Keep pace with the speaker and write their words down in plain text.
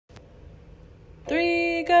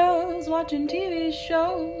girls watching TV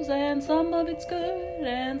shows, and some of it's good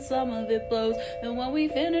and some of it blows. And when we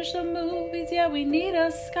finish the movies, yeah, we need a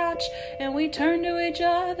scotch, and we turn to each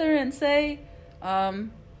other and say,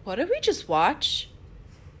 what did we just watch?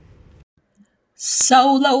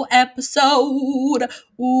 Solo episode.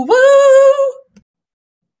 Woo!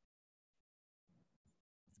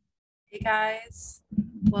 Hey guys,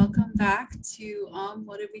 welcome back to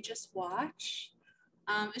what did we just watch?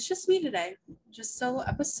 It's just me today, just solo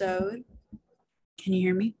episode. Can you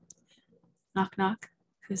hear me? Knock knock.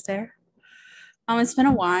 Who's there? It's been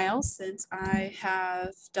a while since I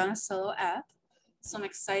have done a solo ep, so I'm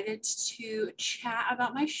excited to chat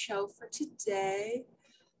about my show for today.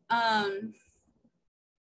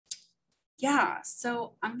 Yeah,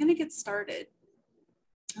 so I'm gonna get started.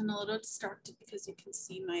 I'm a little distracted because you can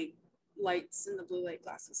see my lights and the blue light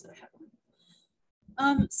glasses that I have on.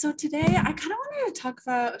 So today I kind of wanted to talk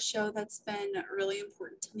about a show that's been really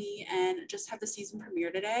important to me and just had the season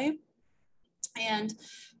premiere today. And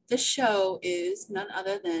this show is none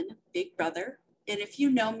other than Big Brother. And if you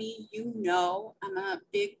know me, you know I'm a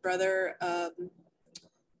Big Brother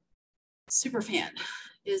super fan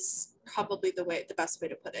is probably the best way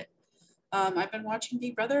to put it. I've been watching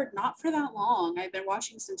Big Brother not for that long. I've been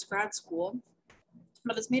watching since grad school,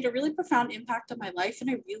 but it's made a really profound impact on my life, and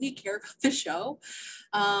I really care about the show.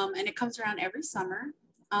 And it comes around every summer.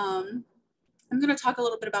 I'm going to talk a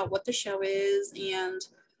little bit about what the show is and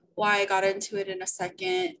why I got into it in a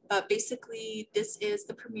second. But basically, this is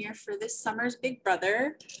the premiere for this summer's Big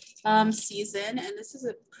Brother season, and this is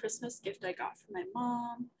a Christmas gift I got from my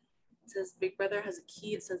mom. It says Big Brother has a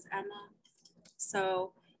key. It says Emma.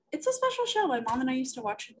 So it's a special show. My mom and I used to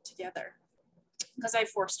watch it together because I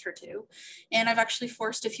forced her to. And I've actually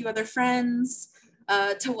forced a few other friends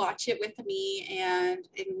to watch it with me and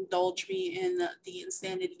indulge me in the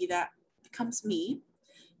insanity that becomes me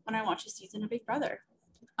when I watch a season of Big Brother.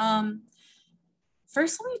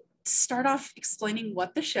 First, let me start off explaining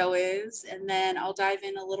what the show is, and then I'll dive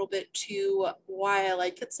in a little bit to why I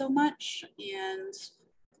like it so much, and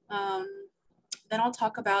then I'll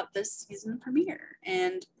talk about this season premiere.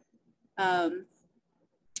 And I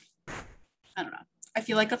don't know. I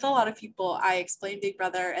feel like with a lot of people, I explain Big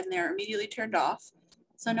Brother and they're immediately turned off.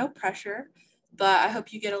 So no pressure, but I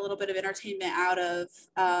hope you get a little bit of entertainment out of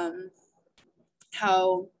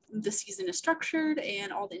how the season is structured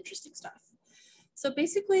and all the interesting stuff. So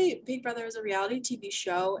basically, Big Brother is a reality TV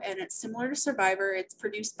show, and it's similar to Survivor. It's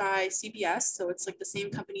produced by CBS, so it's like the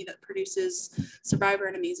same company that produces Survivor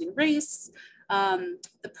and Amazing Race.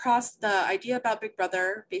 The idea about Big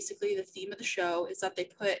Brother, basically the theme of the show, is that they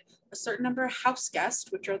put a certain number of house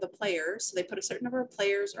guests, which are the players. So they put a certain number of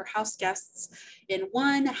players or house guests in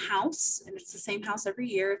one house, and it's the same house every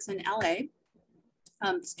year. It's in LA,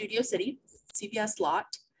 Studio City, CBS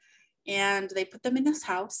lot. And they put them in this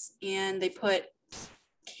house, and they put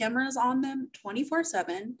cameras on them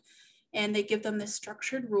 24/7, and they give them this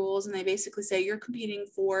structured rules, and they basically say you're competing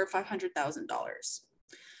for $500,000.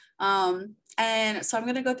 And so I'm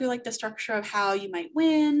going to go through like the structure of how you might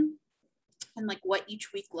win and like what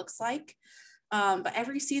each week looks like. But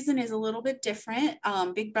every season is a little bit different.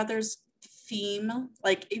 Big Brother's theme,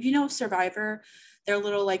 like if you know Survivor, their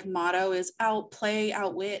little like motto is outplay,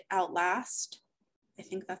 outwit, outlast. I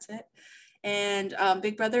think that's it. And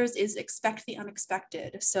Big Brothers is expect the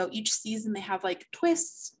unexpected. So each season they have like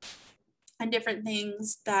twists and different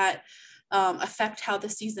things that affect how the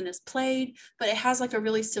season is played, but it has like a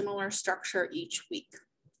really similar structure each week.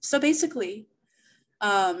 So basically,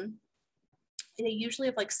 they usually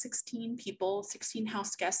have like 16 people, 16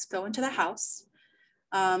 house guests go into the house.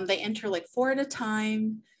 They enter like 4 at a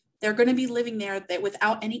time. They're going to be living there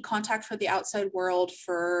without any contact for the outside world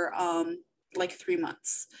for like 3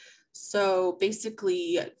 months. So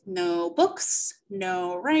basically no books,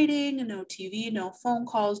 no writing, no TV, no phone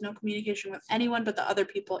calls, no communication with anyone but the other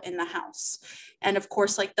people in the house. And of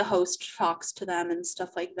course, like the host talks to them and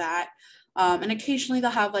stuff like that. And occasionally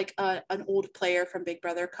they'll have like an old player from Big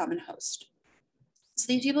Brother come and host. So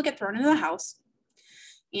these people get thrown into the house,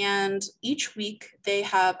 and each week they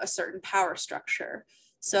have a certain power structure.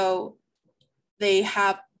 So they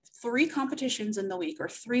have 3 competitions in the week, or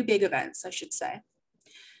 3 big events, I should say.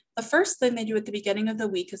 The first thing they do at the beginning of the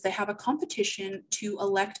week is they have a competition to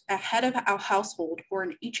elect a head of our household, or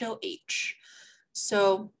an HOH.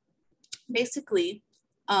 So basically,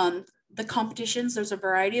 the competitions, there's a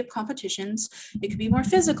variety of competitions. It could be more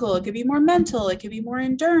physical, it could be more mental, it could be more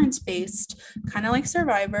endurance based, kind of like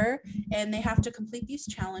Survivor. And they have to complete these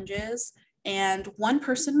challenges, and one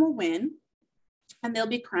person will win. and they'll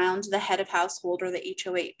be crowned the head of household or the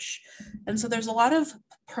HOH. And so there's a lot of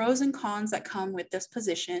pros and cons that come with this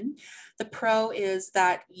position. The pro is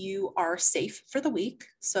that you are safe for the week.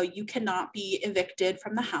 So you cannot be evicted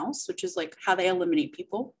from the house, which is like how they eliminate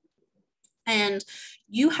people. And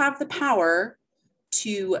you have the power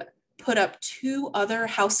to put up 2 other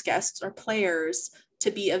house guests or players to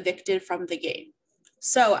be evicted from the game.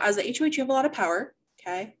 So as the HOH, you have a lot of power,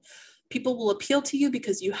 okay? People will appeal to you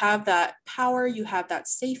because you have that power, you have that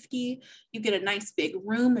safety, you get a nice big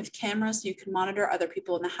room with cameras so you can monitor other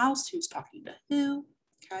people in the house, who's talking to who,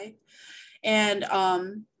 okay? And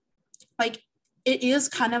like, it is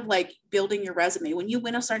kind of like building your resume. When you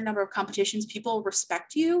win a certain number of competitions, people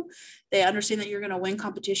respect you. They understand that you're going to win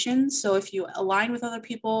competitions. So if you align with other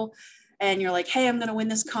people and you're like, hey, I'm going to win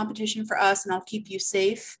this competition for us and I'll keep you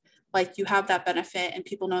safe, like you have that benefit and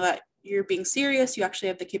people know that you're being serious, you actually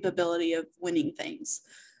have the capability of winning things.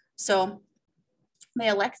 So they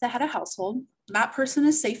elect the head of household. That person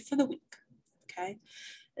is safe for the week, okay?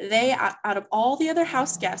 They, out of all the other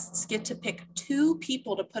house guests, get to pick 2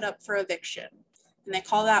 people to put up for eviction. And they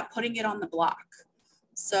call that putting it on the block.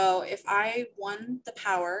 So if I won the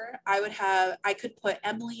power, I could put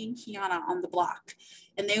Emily and Kiana on the block.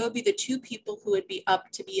 And they would be the 2 people who would be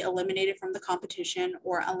up to be eliminated from the competition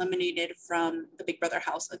or eliminated from the Big Brother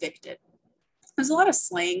house, evicted. There's a lot of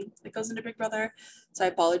slang that goes into Big Brother, so I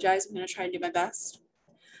apologize. I'm going to try and do my best.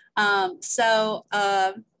 That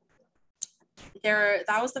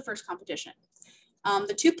was the first competition.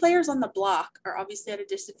 The 2 players on the block are obviously at a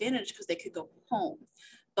disadvantage because they could go home.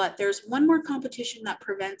 But there's one more competition that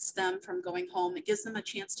prevents them from going home. It gives them a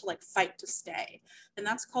chance to like fight to stay. And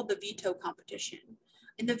that's called the veto competition.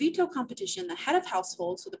 In the veto competition, the head of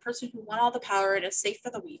household, so the person who won all the power and is safe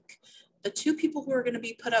for the week, the 2 people who are going to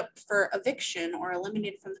be put up for eviction or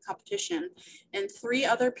eliminated from the competition, and 3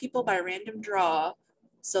 other people by random draw,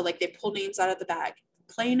 so like they pull names out of the bag,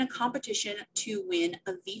 play in a competition to win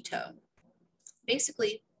a veto.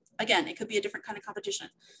 Basically, again, it could be a different kind of competition,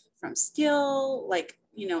 from skill, like,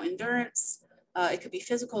 endurance. It could be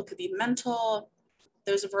physical, it could be mental.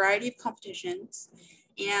 There's a variety of competitions.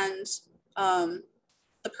 And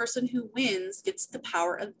the person who wins gets the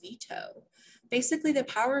power of veto. Basically, the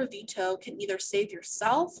power of veto can either save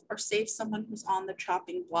yourself or save someone who's on the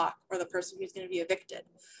chopping block or the person who's going to be evicted.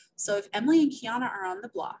 So if Emily and Kiana are on the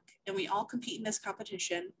block and we all compete in this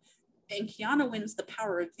competition, and Kiana wins the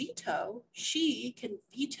power of veto, she can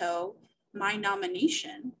veto my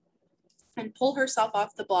nomination and pull herself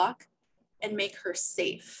off the block and make her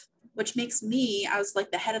safe, which makes me, as like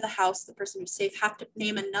the head of the house, the person who's safe, have to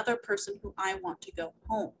name another person who I want to go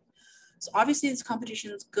home. So obviously this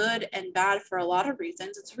competition is good and bad for a lot of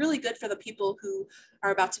reasons. It's really good for the people who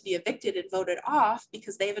are about to be evicted and voted off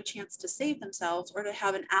because they have a chance to save themselves or to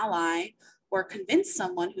have an ally or convince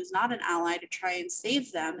someone who's not an ally to try and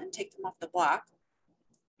save them and take them off the block.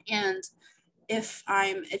 And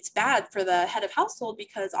it's bad for the head of household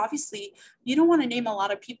because obviously you don't want to name a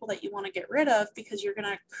lot of people that you want to get rid of because you're going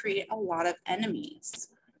to create a lot of enemies.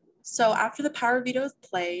 So after the power veto is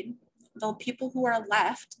played, the people who are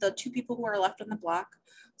left, the 2 people who are left on the block,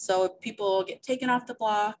 so if people get taken off the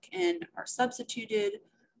block and are substituted,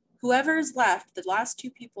 whoever is left, the last 2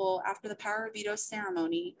 people after the power veto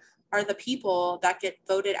ceremony are the people that get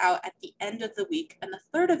voted out at the end of the week. And the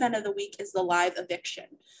third event of the week is the live eviction.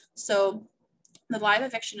 So the live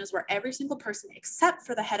eviction is where every single person except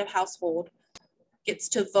for the head of household gets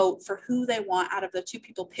to vote for who they want out of the 2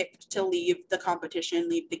 people picked to leave the competition,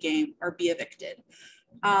 leave the game, or be evicted.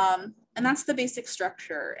 And that's the basic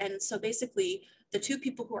structure. And so basically the 2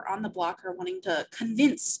 people who are on the block are wanting to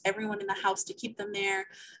convince everyone in the house to keep them there,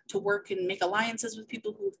 to work and make alliances with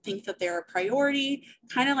people who think that they're a priority,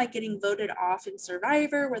 kind of like getting voted off in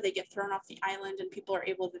Survivor, where they get thrown off the island and people are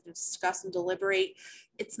able to discuss and deliberate.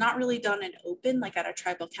 It's not really done in open, like at a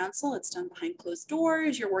tribal council. It's done behind closed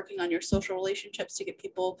doors. You're working on your social relationships to get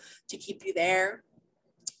people to keep you there.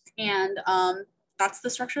 And that's the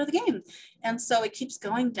structure of the game. And so it keeps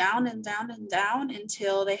going down and down and down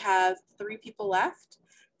until they have 3 people left.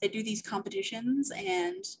 They do these competitions,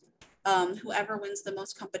 and whoever wins the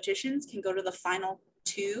most competitions can go to the final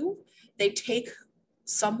 2. They take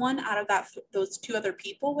someone out of those 2 other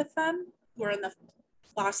people with them who are in the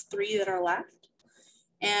last 3 that are left.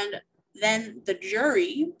 And then the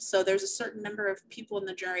jury, so there's a certain number of people in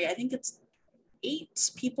the jury. I think it's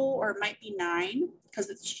 8 people, or it might be 9 because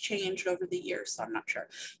it's changed over the years, so I'm not sure.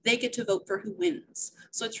 They get to vote for who wins.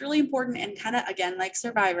 So it's really important, and kind of, again, like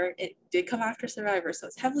Survivor, it did come after Survivor, so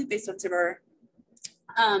it's heavily based on Survivor.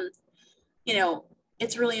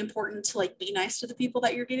 it's really important to like be nice to the people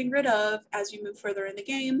that you're getting rid of as you move further in the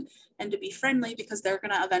game, and to be friendly because they're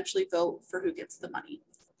going to eventually vote for who gets the money.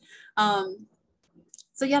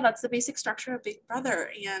 So yeah, that's the basic structure of Big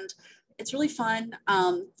Brother, and it's really fun.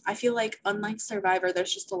 I feel like unlike Survivor,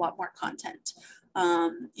 there's just a lot more content.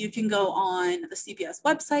 You can go on the CBS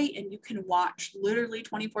website and you can watch literally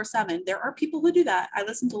 24/7. There are people who do that. I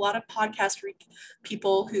listen to a lot of podcast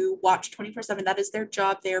people who watch 24/7. That is their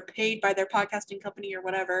job. They are paid by their podcasting company or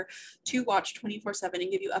whatever to watch 24/7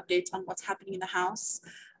 and give you updates on what's happening in the house.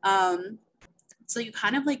 So you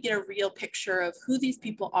kind of like get a real picture of who these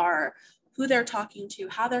people are, who they're talking to,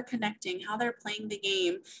 how they're connecting, how they're playing the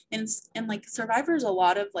game. And like Survivor is a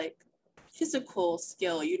lot of like physical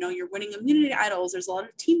skill. You know, you're winning immunity idols. There's a lot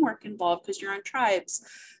of teamwork involved because you're on tribes.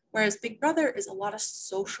 Whereas Big Brother is a lot of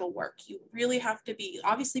social work. You really have to be,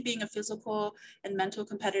 obviously being a physical and mental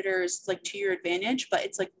competitor is like to your advantage, but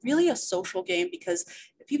it's like really a social game because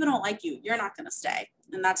if people don't like you, you're not going to stay.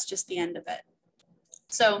 And that's just the end of it.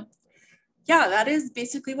 So yeah, that is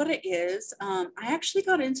basically what it is. I actually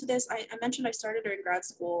got into this. I mentioned I started during grad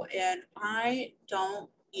school, and I don't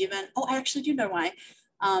even, oh, I actually do know why.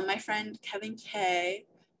 My friend Kevin Kay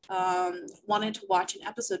wanted to watch an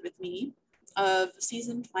episode with me of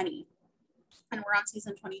season 20, and we're on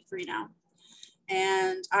season 23 now.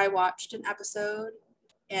 And I watched an episode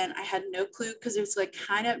and I had no clue because it was like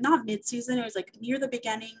kind of not mid-season, it was like near the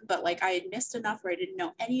beginning, but like I had missed enough where I didn't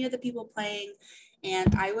know any of the people playing,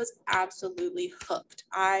 and I was absolutely hooked.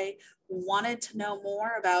 I wanted to know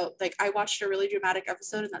more about, like, I watched a really dramatic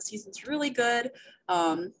episode and that season's really good.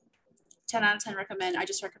 10 out of 10 recommend. I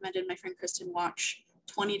just recommended my friend Kristen watch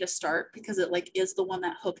 20 to start because it like is the one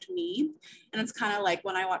that hooked me. And it's kind of like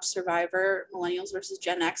when I watch Survivor, Millennials versus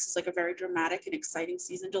Gen X is like a very dramatic and exciting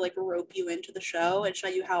season to like rope you into the show and show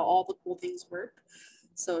you how all the cool things work.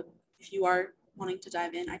 So if you are wanting to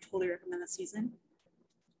dive in, I totally recommend that season.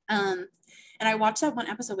 And I watched that one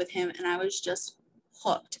episode with him and I was just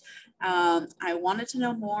hooked. I wanted to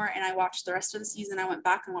know more and I watched the rest of the season. I went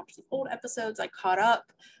back and watched the old episodes. I caught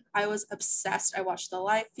up. I was obsessed. I watched the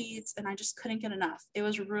live feeds and I just couldn't get enough. It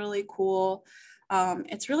was really cool.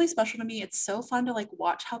 It's really special to me. It's so fun to like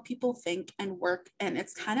watch how people think and work. And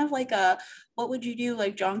it's kind of like a, what would you do?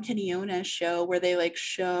 Like John Quinones show where they like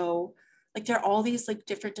show, like there are all these like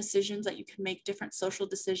different decisions that you can make, different social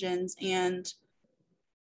decisions and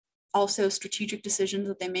also strategic decisions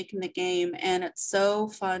that they make in the game. And it's so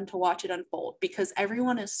fun to watch it unfold because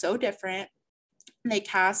everyone is so different. They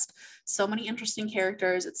cast so many interesting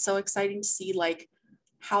characters. It's so exciting to see like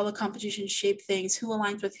how the competition shape things, who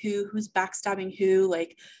aligns with who, who's backstabbing who,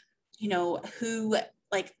 like, you know, who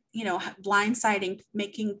like, you know, blindsiding,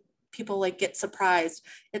 making people like get surprised.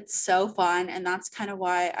 It's so fun. And that's kind of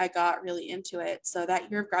why I got really into it. So that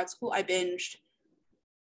year of grad school, I binged,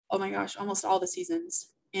 oh my gosh, almost all the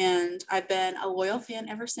seasons. And I've been a loyal fan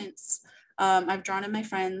ever since. I've drawn in my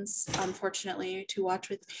friends, unfortunately, to watch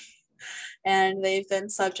with me. And they've been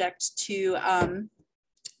subject to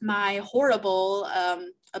my horrible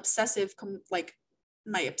obsessive, like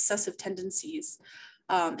my obsessive tendencies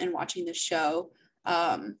in watching this show.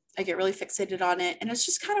 I get really fixated on it and it's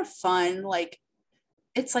just kind of fun. Like,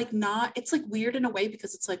 it's like not, it's like weird in a way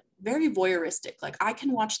because it's like very voyeuristic. Like I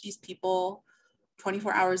can watch these people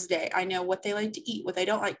 24 hours a day. I know what they like to eat, what they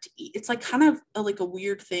don't like to eat. It's like kind of like a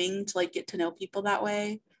weird thing to like get to know people that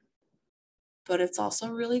way. But it's also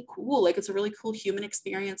really cool. Like it's a really cool human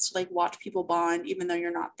experience to like watch people bond even though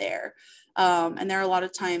you're not there. And there are a lot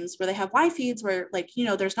of times where they have live feeds where like, you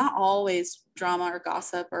know, there's not always drama or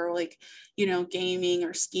gossip or like, you know, gaming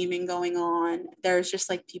or scheming going on. There's just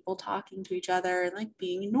like people talking to each other and like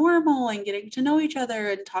being normal and getting to know each other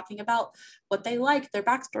and talking about what they like, their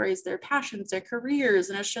backstories, their passions, their careers.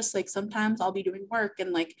 And it's just like sometimes I'll be doing work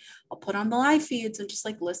and like I'll put on the live feeds and just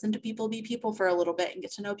like listen to people be people for a little bit and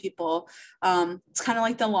get to know people. It's kind of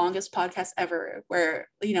like the longest podcast ever where,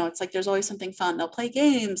 you know, it's like there's always something fun. They'll play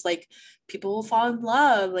games, like people will fall in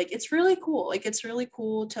love. Like it's really cool. Like it's really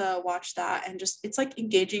cool to watch that and just it's like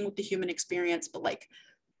engaging with the human experience. But like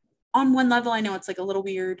on one level, I know it's like a little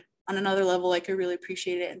weird. On another level, like I really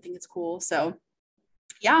appreciate it and think it's cool. So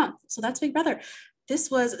yeah, so that's Big Brother.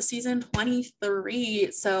 This was season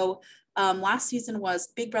 23. So last season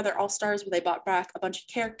was Big Brother All Stars, where they brought back a bunch of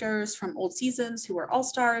characters from old seasons who were All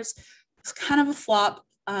Stars. It's kind of a flop.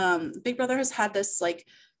 Big Brother has had this like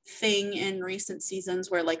thing in recent seasons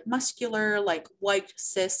where like muscular, like white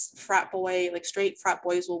cis frat boy, like straight frat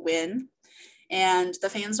boys will win. And the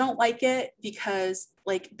fans don't like it because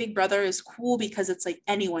like Big Brother is cool because it's like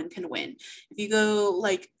anyone can win. If you go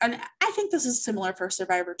like, and I think this is similar for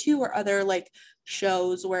Survivor too, or other like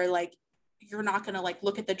shows where like you're not going to like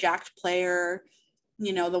look at the jacked player,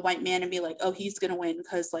 you know, the white man, and be like, oh, he's going to win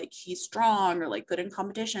because like he's strong or like good in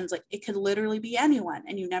competitions. Like it could literally be anyone,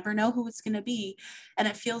 and you never know who it's going to be. And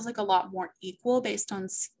it feels like a lot more equal based on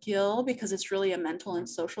skill, because it's really a mental and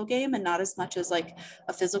social game and not as much as like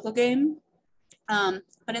a physical game.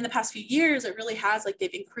 But in the past few years, it really has, like,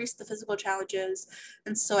 they've increased the physical challenges.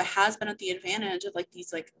 And so it has been at the advantage of like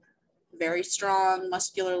these like very strong,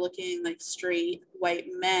 muscular looking, like straight white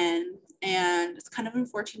men. And it's kind of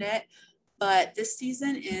unfortunate, but this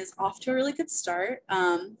season is off to a really good start.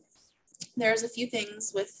 There's a few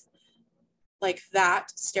things with like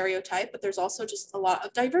that stereotype, but there's also just a lot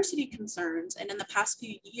of diversity concerns. And in the past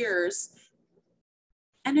few years,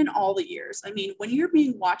 and in all the years, I mean, when you're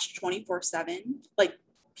being watched 24/7, like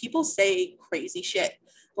people say crazy shit.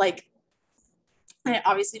 Like, and it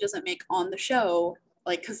obviously doesn't make on the show,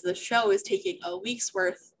 like, because the show is taking a week's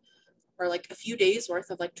worth or like a few days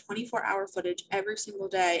worth of like 24-hour footage every single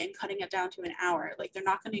day and cutting it down to an hour. Like they're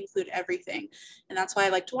not going to include everything. And that's why I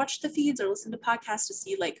like to watch the feeds or listen to podcasts to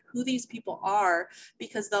see like who these people are,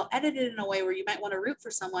 because they'll edit it in a way where you might want to root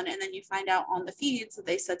for someone. And then you find out on the feeds that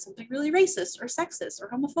they said something really racist or sexist or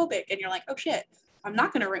homophobic. And you're like, oh shit, I'm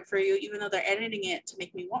not going to root for you, even though they're editing it to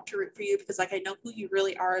make me want to root for you, because like I know who you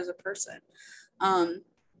really are as a person.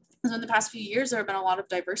 So in the past few years, there have been a lot of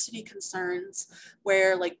diversity concerns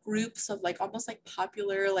where like groups of like almost like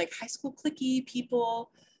popular like high school cliquey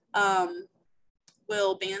people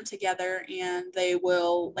will band together and they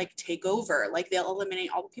will like take over. Like they'll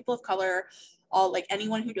eliminate all the people of color, all like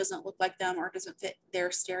anyone who doesn't look like them or doesn't fit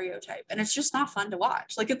their stereotype. And it's just not fun to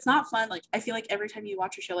watch. Like it's not fun. Like I feel like every time you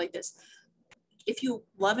watch a show like this, if you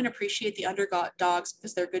love and appreciate the underdogs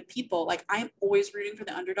because they're good people, like I'm always rooting for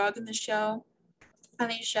the underdog in this show, on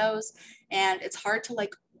these shows. And it's hard to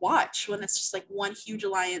like watch when it's just like one huge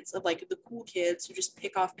alliance of like the cool kids who just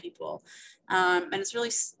pick off people. And it's really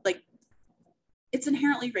like, it's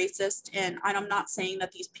inherently racist. And I'm not saying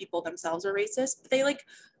that these people themselves are racist, but they like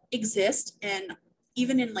exist. And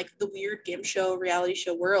even in like the weird game show, reality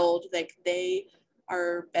show world, like they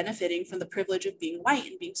are benefiting from the privilege of being white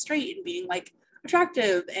and being straight and being like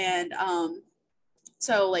attractive. And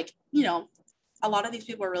so like, you know, a lot of these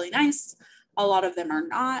people are really nice. A lot of them are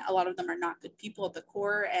not. A lot of them are not good people at the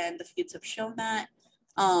core, and the feeds have shown that.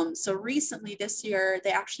 So recently this year,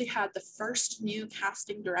 they actually had the first new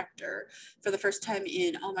casting director for the first time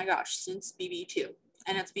in, oh my gosh, since BB2,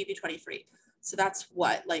 and it's BB23. So that's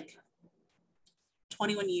what, like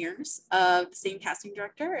 21 years of the same casting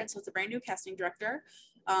director. And so it's a brand new casting director.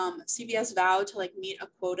 CBS vowed to like meet a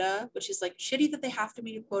quota, which is like shitty that they have to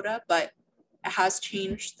meet a quota, but it has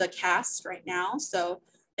changed the cast right now. So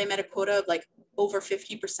they met a quota of like over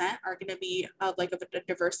 50% are going to be of like a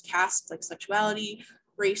diverse cast, like sexuality,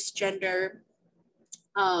 race, gender.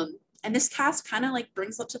 And this cast kind of like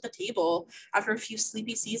brings up to the table after a few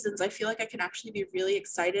sleepy seasons. I feel like I can actually be really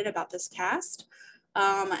excited about this cast.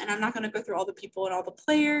 And I'm not going to go through all the people and all the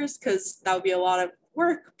players because that would be a lot of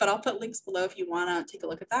work, but I'll put links below if you want to take a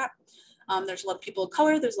look at that. There's a lot of people of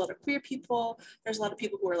color. There's a lot of queer people. There's a lot of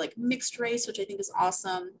people who are like mixed race, which I think is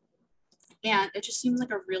awesome. And it just seems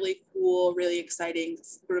like a really cool, really exciting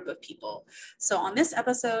group of people. So on this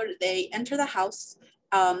episode, they enter the house.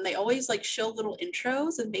 They always like show little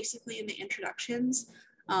intros, and basically in the introductions,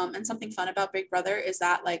 and something fun about Big Brother is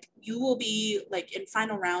that like you will be like in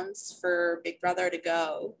final rounds for Big Brother to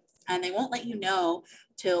go, and they won't let you know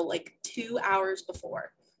till like 2 hours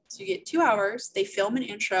before. So you get 2 hours. They film an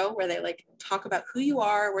intro where they like talk about who you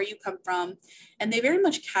are, where you come from, and they very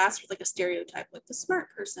much cast with like a stereotype, like the smart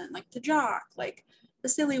person, like the jock, like the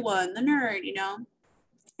silly one, the nerd, you know.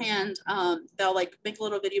 And they'll like make a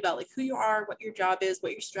little video about like who you are, what your job is,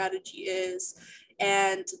 what your strategy is,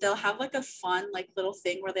 and they'll have like a fun like little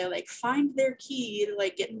thing where they like find their key to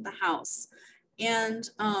like get in the house. And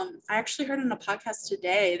I actually heard on a podcast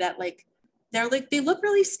today that like they're like they look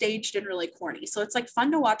really staged and really corny, so it's like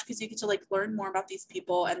fun to watch because you get to like learn more about these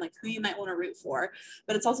people and like who you might want to root for.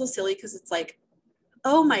 But it's also silly because it's like,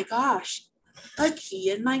 oh my gosh, a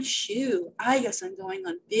key in my shoe, I guess I'm going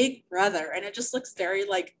on Big Brother. And it just looks very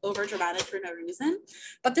like over dramatic for no reason.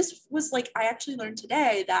 But this was like, I actually learned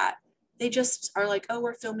today that they just are like, oh,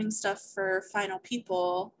 we're filming stuff for final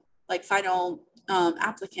people, like final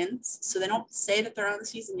applicants, so they don't say that they're on the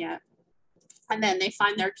season yet. And then they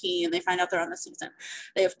find their key and they find out they're on the season.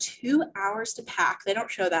 They have 2 hours to pack. They don't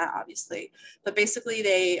show that, obviously. But basically,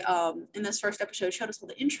 they, in this first episode, showed us all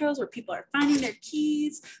the intros where people are finding their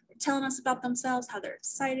keys. They're telling us about themselves, how they're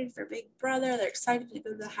excited for Big Brother. They're excited to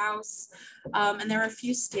go to the house. And there were a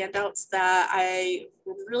few standouts that I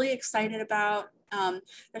was really excited about.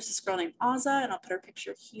 There's this girl named Azah, and I'll put her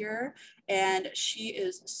picture here. And she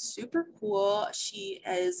is super cool. She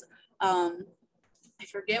is... I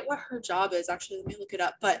forget what her job is, actually. Let me look it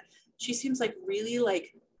up. But she seems like really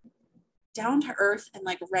like down to earth and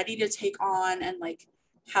like ready to take on and like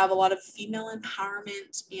have a lot of female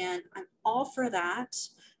empowerment. And I'm all for that.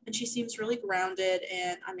 And she seems really grounded,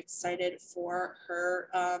 and I'm excited for her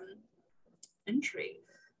entry.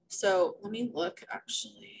 So let me look,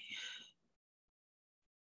 actually.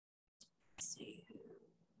 Let's see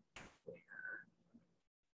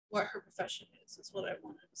what her profession is what I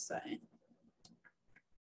wanted to say.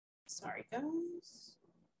 Sorry, guys.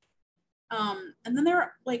 And then there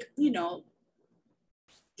are like, you know,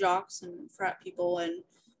 jocks and frat people and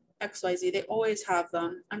XYZ. They always have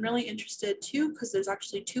them. I'm really interested too, because there's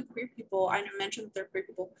actually 2 queer people. I mentioned that they're queer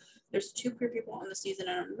people. There's 2 queer people on the season,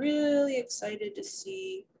 and I'm really excited to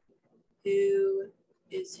see who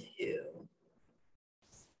is who.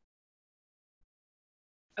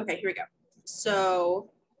 Okay, here we go. So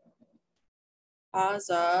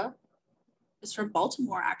Azah is from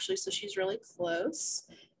Baltimore, actually, so she's really close.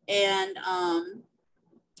 And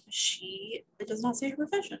it does not say her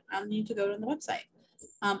profession. I'll need to go to the website.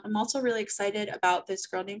 I'm also really excited about this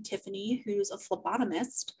girl named Tiffany, who's a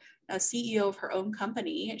phlebotomist, a CEO of her own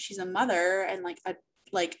company. She's a mother, and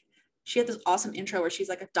she had this awesome intro where she's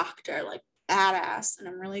like a doctor, like badass, and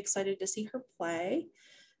I'm really excited to see her play.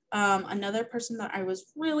 Another person that I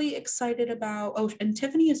was really excited about, and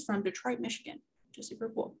Tiffany is from Detroit, Michigan, which is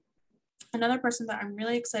super cool. Another person that I'm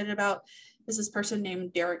really excited about is this person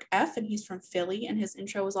named Derek F, and he's from Philly, and his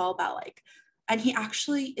intro was all about and he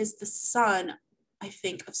actually is the son, I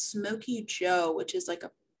think, of Smokey Joe, which is like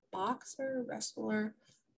a boxer, wrestler.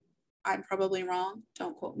 I'm probably wrong.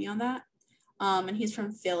 Don't quote me on that. And he's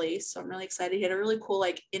from Philly, so I'm really excited. He had a really cool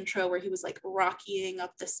like intro where he was like rockying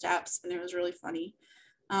up the steps, and it was really funny.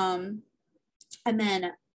 And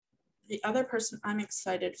then the other person I'm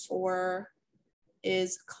excited for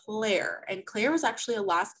is Claire, and Claire was actually a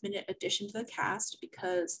last minute addition to the cast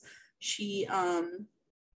because she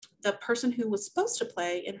the person who was supposed to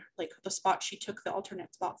play in like the spot she took the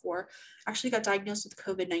alternate spot for actually got diagnosed with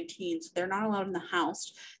COVID-19, so they're not allowed in the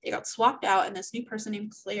house. They got swapped out, and this new person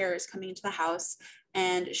named Claire is coming into the house,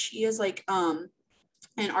 and she is like an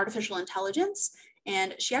artificial intelligence,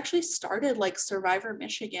 and she actually started like Survivor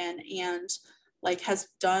Michigan, and like has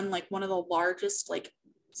done like one of the largest like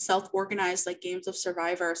self-organized like games of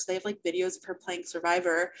Survivor. So they have like videos of her playing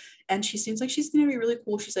Survivor, and she seems like she's gonna be really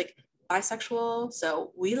cool. She's like bisexual,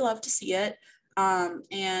 so we love to see it.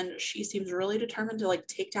 And she seems really determined to like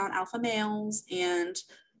take down alpha males and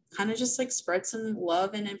kind of just like spread some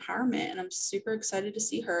love and empowerment, and I'm super excited to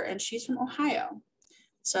see her. And she's from Ohio,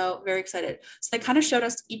 so very excited. So they kind of showed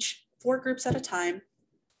us each 4 groups at a time,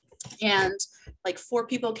 and like 4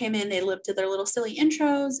 people came in, they lived to their little silly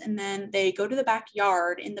intros, and then they go to the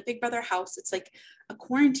backyard in the Big Brother house. It's like a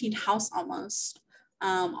quarantined house almost,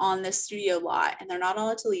 on this studio lot, and they're not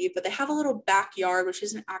allowed to leave, but they have a little backyard, which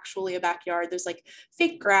isn't actually a backyard. There's like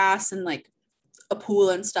fake grass and like a pool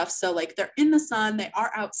and stuff. So like they're in the sun, they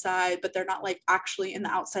are outside, but they're not like actually in the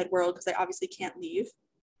outside world because they obviously can't leave.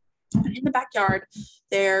 And in the backyard,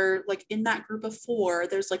 they're like in that group of 4,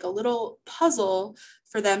 there's like a little puzzle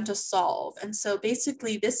for them to solve. And so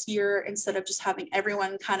basically this year, instead of just having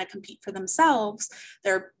everyone kind of compete for themselves,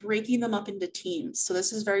 they're breaking them up into teams. So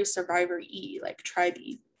this is very Survivor-y, like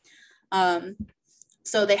tribe-y.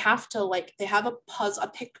 So they have to like, they have a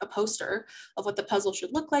poster of what the puzzle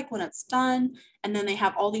should look like when it's done. And then they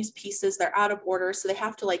have all these pieces, they're out of order. So they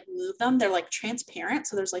have to like move them. They're like transparent.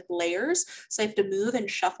 So there's like layers. So they have to move and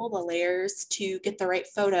shuffle the layers to get the right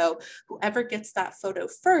photo. Whoever gets that photo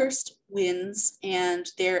first wins, and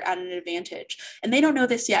they're at an advantage. And they don't know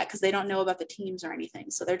this yet because they don't know about the teams or anything.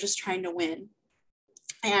 So they're just trying to win.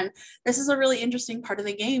 And this is a really interesting part of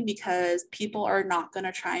the game because people are not going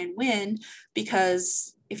to try and win,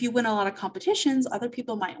 because if you win a lot of competitions, other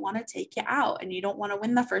people might want to take you out, and you don't want to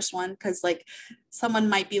win the first one because like someone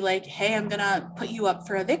might be like, hey, I'm going to put you up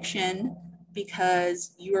for eviction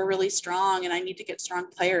because you are really strong and I need to get strong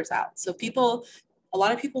players out. So a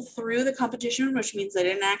lot of people threw the competition, which means they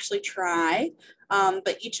didn't actually try,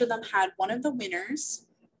 but each of them had one of the winners.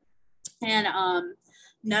 And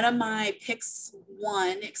none of my picks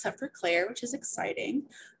won except for Claire, which is exciting.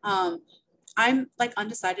 I'm like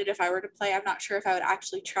undecided if I were to play. I'm not sure if I would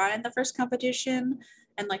actually try in the first competition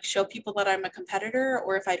and like show people that I'm a competitor,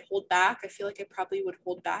 or if I'd hold back. I feel like I probably would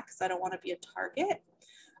hold back because I don't want to be a target.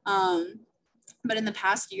 But in the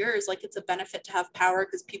past years, like it's a benefit to have power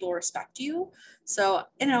because people respect you. So,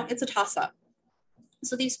 you know, it's a toss up.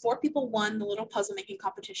 So these 4 people won the little puzzle making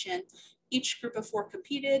competition. Each group of 4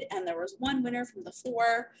 competed, and there was one winner from the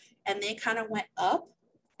 4, and they kind of went up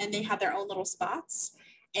and they had their own little spots,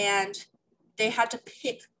 and they had to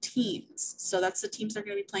pick teams. So that's the teams they're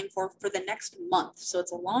going to be playing for the next month. So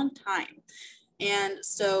it's a long time. And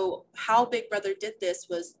so how Big Brother did this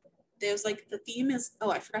was there's like the theme is, oh,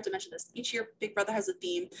 I forgot to mention this. Each year Big Brother has a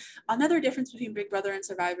theme. Another difference between Big Brother and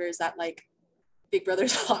Survivor is that like Big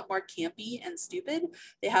Brother's a lot more campy and stupid.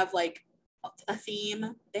 They have like a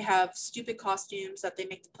theme. They have stupid costumes that they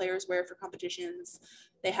make the players wear for competitions.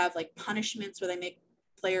 They have like punishments where they make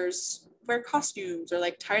players wear costumes or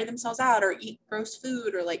like tire themselves out or eat gross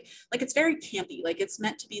food or like it's very campy. Like it's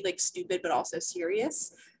meant to be like stupid but also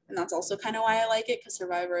serious. And that's also kind of why I like it, because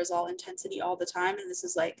Survivor is all intensity all the time. And this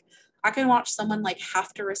is like, I can watch someone like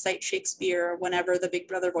have to recite Shakespeare whenever the Big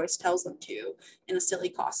Brother voice tells them to in a silly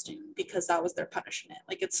costume because that was their punishment.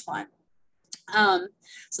 Like it's fun.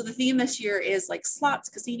 So the theme this year is like slots,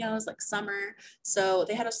 casinos, like summer. So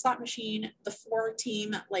they had a slot machine. The 4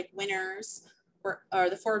 team like winners or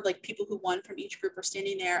the 4 like people who won from each group are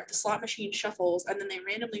standing there. The slot machine shuffles, and then they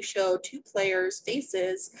randomly show 2 players'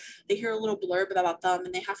 faces. They hear a little blurb about them,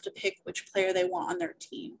 and they have to pick which player they want on their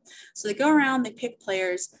team. So they go around, they pick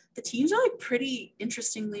players. The teams are like pretty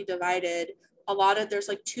interestingly divided. There's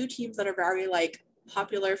like 2 teams that are very like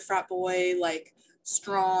popular frat boy, like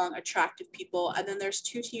strong, attractive people. And then there's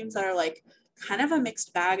 2 teams that are like kind of a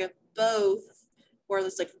mixed bag of both, where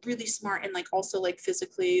it's like really smart and like also like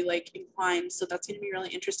physically like inclined. So that's going to be really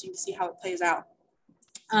interesting to see how it plays out.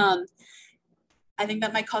 I think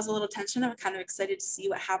that might cause a little tension. I'm kind of excited to see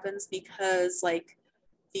what happens because like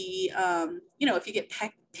the if you get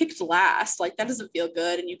picked last, like that doesn't feel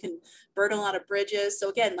good, and you can burn a lot of bridges. So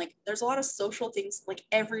again, like there's a lot of social things, like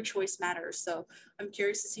every choice matters. So I'm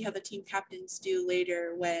curious to see how the team captains do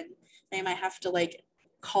later when they might have to like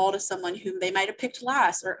call to someone whom they might have picked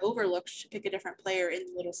last or overlooked to pick a different player in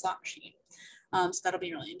the little slot machine. So that'll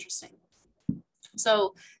be really interesting.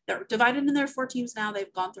 So they're divided in their 4 teams now.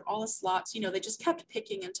 They've gone through all the slots. They just kept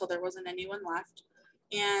picking until there wasn't anyone left.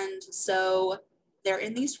 And so they're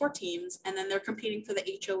in these 4 teams, and then they're competing for the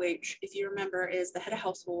HOH, if you remember, is the head of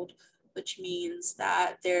household, which means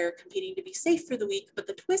that they're competing to be safe for the week. But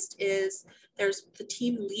the twist is there's the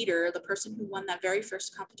team leader, the person who won that very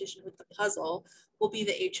first competition with the puzzle, will be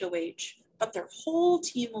the HOH, but their whole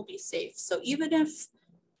team will be safe. So even if,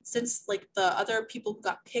 since like the other people who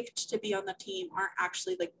got picked to be on the team aren't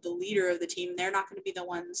actually like the leader of the team, they're not going to be the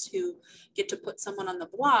ones who get to put someone on the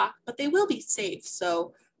block, but they will be safe.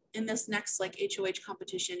 So in this next like HOH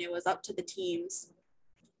competition, it was up to the teams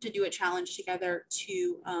to do a challenge together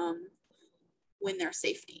to win their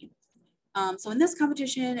safety. So in this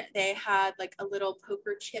competition, they had like a little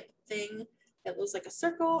poker chip thing that was like a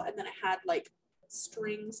circle, and then it had like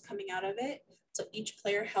strings coming out of it. So each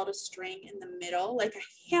player held a string in the middle, like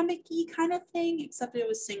a hammocky kind of thing, except it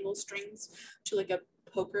was single strings to like a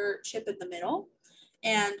poker chip in the middle.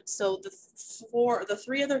 And so the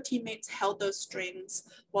 3 other teammates held those strings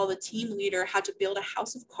while the team leader had to build a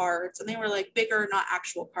house of cards, and they were like bigger, not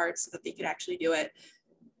actual cards, so that they could actually do it.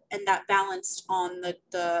 And that balanced on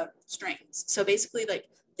the strings. So basically like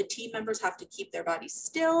the team members have to keep their bodies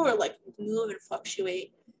still or like move and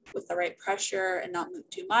fluctuate with the right pressure and not move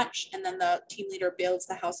too much. And then the team leader builds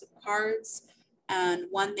the house of cards. And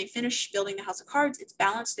when they finish building the house of cards, it's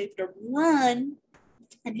balanced. They have to run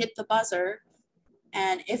and hit the buzzer.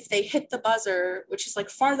 And if they hit the buzzer, which is like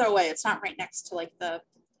farther away, it's not right next to like the,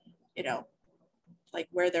 like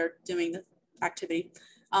where they're doing the activity.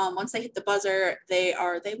 Once they hit the buzzer, they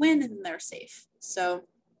win and they're safe. So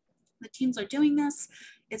the teams are doing this.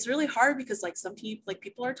 It's really hard because like some teams, like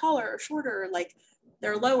people are taller or shorter, or like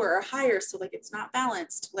they're lower or higher. So like it's not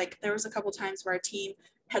balanced. Like there was a couple times where a team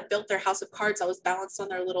had built their house of cards that was balanced on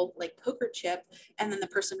their little like poker chip, and then the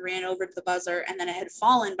person ran over to the buzzer, and then it had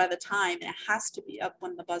fallen by the time, and it has to be up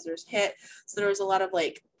when the buzzers hit. So there was a lot of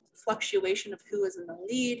like fluctuation of who was in the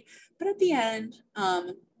lead. But at the end,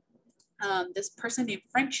 this person named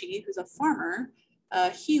Frenchie, who's a farmer,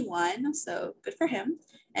 he won, so good for him.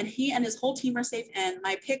 And he and his whole team are safe. And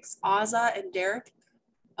my picks, Azah and Derek.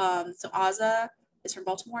 So Azah is from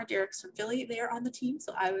Baltimore, Derek's from Philly. They are on the team,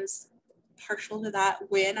 so I was partial to that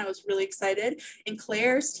win. I was really excited. And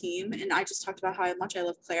Claire's team, and I just talked about how much I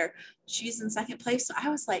love Claire, she's in 2nd place. So I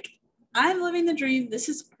was like, I'm living the dream. This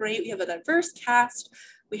is great. We have a diverse cast.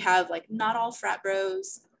 We have like not all frat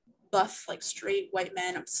bros, buff, like straight white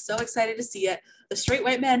men. I'm so excited to see it. The straight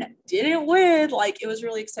white men didn't win. Like, it was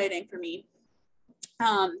really exciting for me.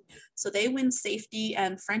 So they win safety,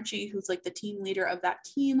 and Frenchie, who's like the team leader of that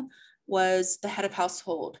team, was the head of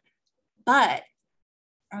household. But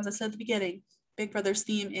as I said at the beginning, Big Brother's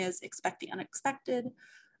theme is expect the unexpected.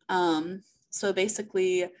 So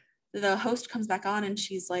basically, the host comes back on and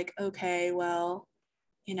she's like, okay, well,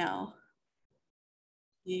 you know,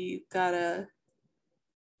 you gotta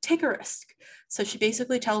take a risk. So she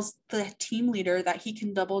basically tells the team leader that he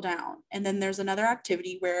can double down. And then there's another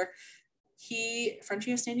activity where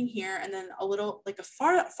Frenchie is standing here, and then a little, like a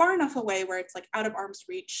far enough away where it's like out of arm's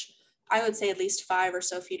reach. I would say at least 5 or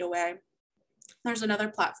so feet away. There's another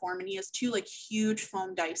platform, and he has 2 like huge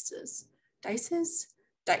foam dice.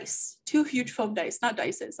 2 huge foam dice, not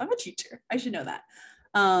dices. I'm a teacher. I should know that.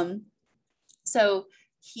 So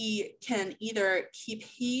he can either keep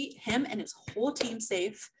him and his whole team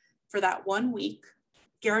safe for that 1 week,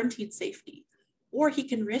 guaranteed safety, or he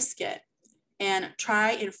can risk it and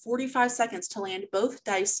try in 45 seconds to land both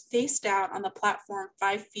dice face down on the platform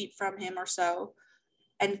 5 feet from him or so,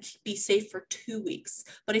 and be safe for 2 weeks.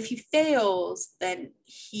 But if he fails, then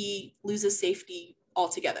he loses safety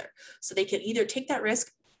altogether. So they can either take that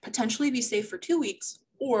risk, potentially be safe for 2 weeks,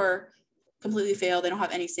 or completely fail, they don't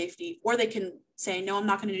have any safety, or they can say, no, I'm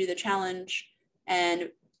not going to do the challenge,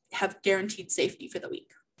 and have guaranteed safety for the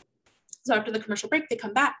week. So after the commercial break, they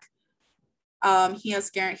come back. He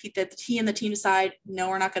has guaranteed that he and the team decide, no,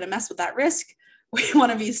 we're not going to mess with that risk. We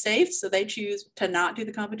want to be safe. So they choose to not do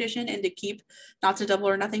the competition and to keep, not to double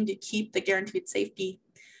or nothing, to keep the guaranteed safety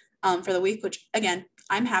for the week, which again,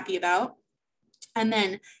 I'm happy about. And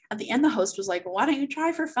then at the end, the host was like, well, why don't you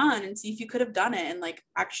try for fun and see if you could have done it and like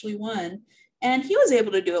actually won. And he was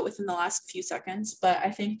able to do it within the last few seconds. But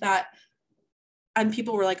I think that, and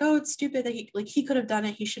people were like, oh, it's stupid that he could have done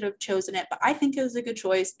it. He should have chosen it. But I think it was a good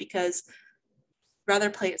choice because rather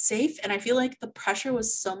play it safe. And I feel like the pressure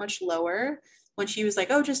was so much lower when she was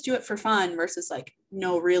like, oh, just do it for fun, versus like,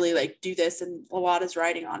 no, really, like do this, and a lot is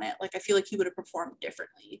riding on it. Like, I feel like he would have performed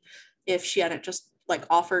differently if she hadn't just like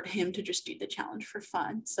offered him to just do the challenge for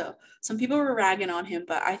fun. So some people were ragging on him,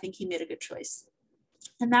 but I think he made a good choice.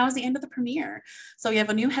 And that was the end of the premiere. So we have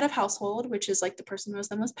a new head of household, which is like the person who has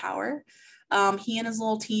the most power. He and his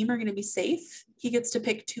little team are going to be safe. He gets to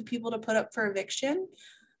pick 2 people to put up for eviction.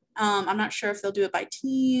 I'm not sure if they'll do it by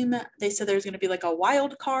team. They said there's going to be like a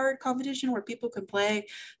wild card competition where people can play.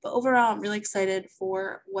 But overall, I'm really excited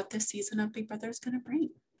for what this season of Big Brother is going to bring.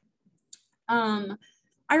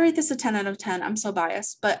 I rate this a 10 out of 10. I'm so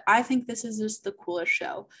biased, but I think this is just the coolest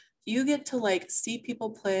show. You get to like see people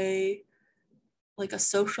play like a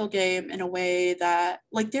social game in a way that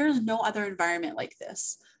like there's no other environment like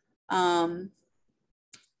this.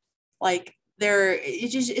 Like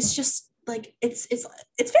it's just like it's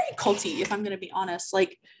very culty, if I'm gonna be honest.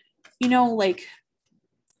 Like, you know, like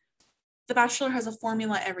The Bachelor has a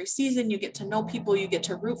formula every season. You get to know people, you get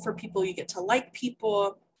to root for people, you get to like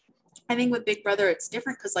people. I think with Big Brother it's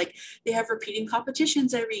different because like they have repeating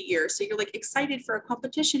competitions every year, so you're like excited for a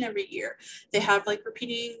competition every year. They have like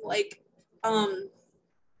repeating like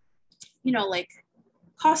you know, like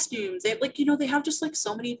costumes. They like, you know, they have just like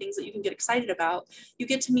so many things that you can get excited about. You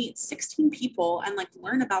get to meet 16 people and like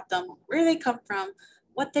learn about them, where they come from,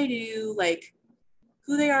 what they do, like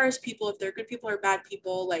who they are as people, if they're good people or bad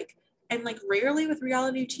people, like. And like rarely with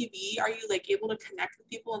reality TV are you like able to connect with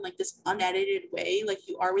people in like this unedited way like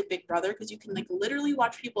you are with Big Brother, because you can like literally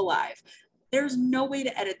watch people live. There's no way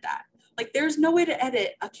to edit that. Like there's no way to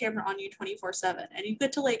edit a camera on you 24/7. And you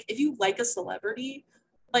get to like, if you like a celebrity,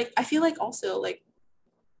 like I feel like also like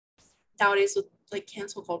nowadays with like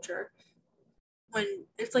cancel culture, when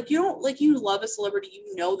it's like you don't like, you love a celebrity,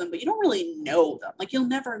 you know them, but you don't really know them. Like you'll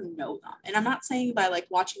never know them. And I'm not saying by like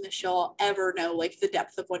watching the show I'll ever know like the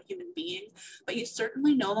depth of one human being, but you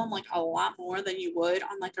certainly know them like a lot more than you would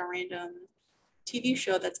on like a random TV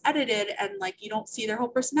show that's edited, and like you don't see their whole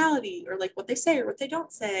personality or like what they say or what they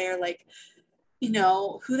don't say, or like, you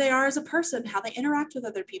know, who they are as a person, how they interact with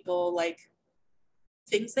other people, like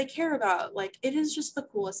things they care about. Like it is just the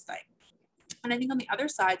coolest thing. And I think on the other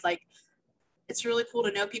side, like it's really cool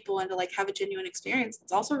to know people and to like have a genuine experience.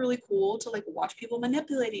 It's also really cool to like watch people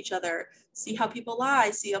manipulate each other, see how people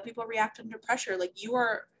lie, see how people react under pressure. Like you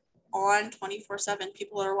are on 24/7.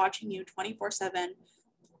 People are watching you 24/7.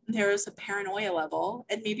 There is a paranoia level,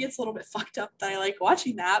 and maybe it's a little bit fucked up that I like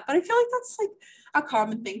watching that, but I feel like that's like a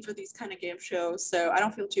common thing for these kind of game shows. So I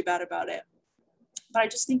don't feel too bad about it. But I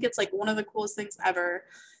just think it's like one of the coolest things ever.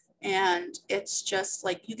 And it's just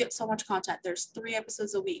like, you get so much content. There's 3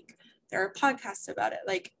 episodes a week. There are podcasts about it.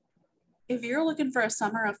 Like, if you're looking for a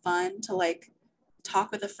summer of fun to like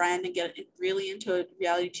talk with a friend and get really into a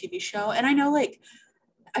reality TV show, and I know like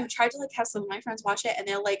I've tried to like have some of my friends watch it and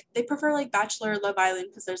they're like, they prefer like Bachelor or Love Island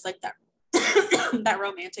because there's like that that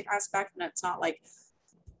romantic aspect and it's not like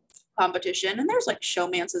competition, and there's like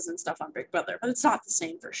showmances and stuff on Big Brother, but it's not the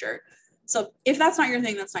same for sure. So if that's not your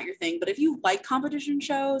thing, that's not your thing. But if you like competition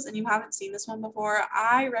shows and you haven't seen this one before,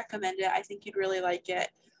 I recommend it. I think you'd really like it.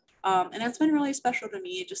 And it's been really special to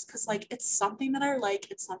me just because like it's something that I like,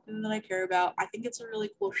 it's something that I care about. I think it's a really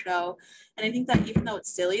cool show. And I think that even though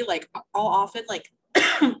it's silly, like I'll often like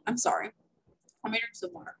I'm sorry, I'm gonna drink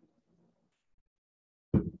some water.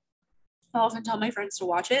 I'll often tell my friends to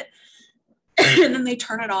watch it and then they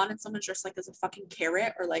turn it on and someone's dressed like as a fucking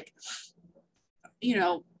carrot, or like, you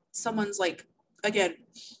know, someone's like, again,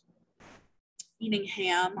 eating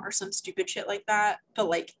ham or some stupid shit like that. But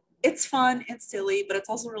like, it's fun, it's silly, but it's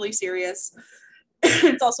also really serious.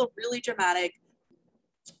 It's also really dramatic.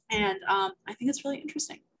 And I think it's really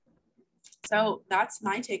interesting. So that's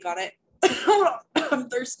my take on it. I'm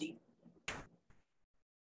thirsty.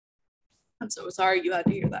 I'm so sorry you had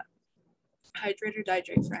to hear that. Hydrate or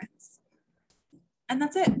dihydrate, friends. And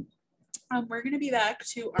that's it. We're going to be back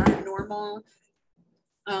to our normal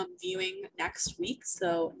viewing next week.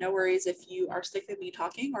 So no worries if you are sick of me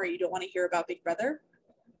talking or you don't want to hear about Big Brother.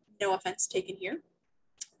 No offense taken here.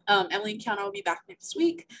 Emily and Kiana will be back next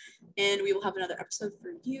week and we will have another episode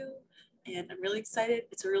for you. And I'm really excited.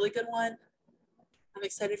 It's a really good one. I'm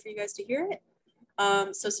excited for you guys to hear it.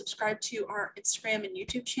 So subscribe to our Instagram and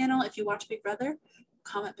YouTube channel if you watch Big Brother.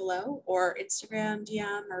 Comment below or Instagram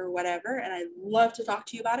DM or whatever, and I'd love to talk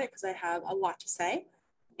to you about it because I have a lot to say.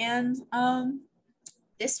 And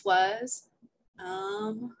this was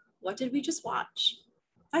what did we just watch?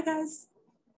 Bye guys.